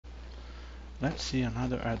Let's see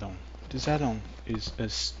another add-on. This add-on is a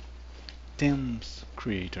stems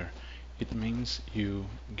creator. It means you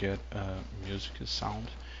get a music sound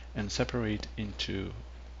and separate into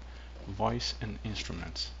voice and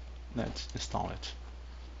instruments. Let's install it.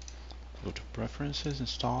 Go to Preferences,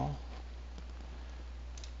 Install,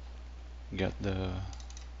 get the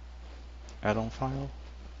add-on file,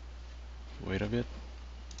 wait a bit,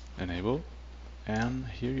 enable, and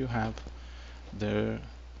here you have the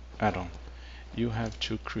add-on. You have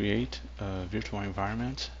to create a virtual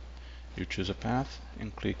environment. You choose a path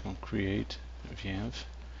and click on Create VMF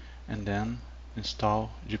and then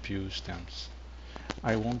install GPU stems.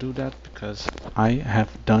 I won't do that because I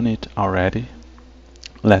have done it already.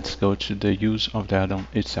 Let's go to the use of the add-on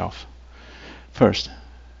itself. First,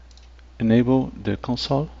 enable the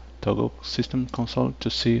console, toggle system console to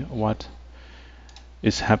see what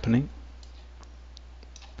is happening.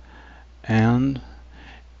 And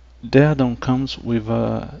the add-on comes with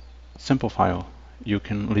a sample file. You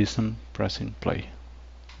can listen pressing play.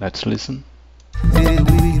 Let's listen.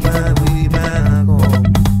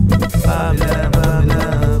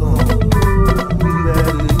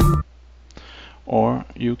 Or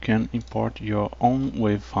you can import your own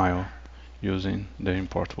wave file using the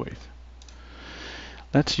import wave.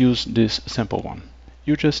 Let's use this sample one.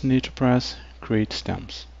 You just need to press create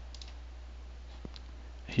stems.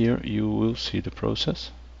 Here you will see the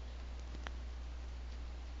process.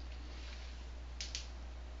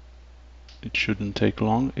 It shouldn't take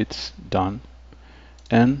long, it's done.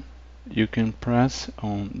 And you can press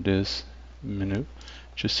on this menu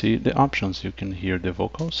to see the options. You can hear the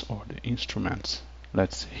vocals or the instruments.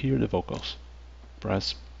 Let's hear the vocals.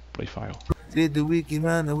 Press play file. Did the wicked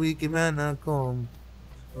man come?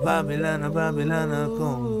 Babylon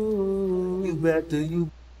come. You better you.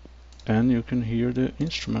 And you can hear the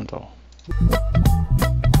instrumental.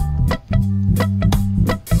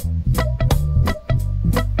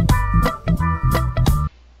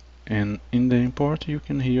 And in the import you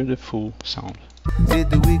can hear the full sound. Did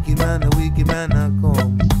the wicked man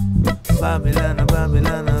come? Babylon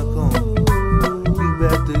come. You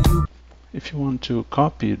better you. If you want to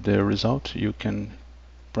copy the result, you can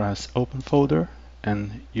press open folder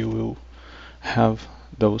and you will have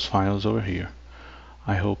those files over here.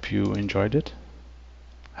 I hope you enjoyed it.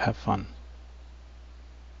 Have fun.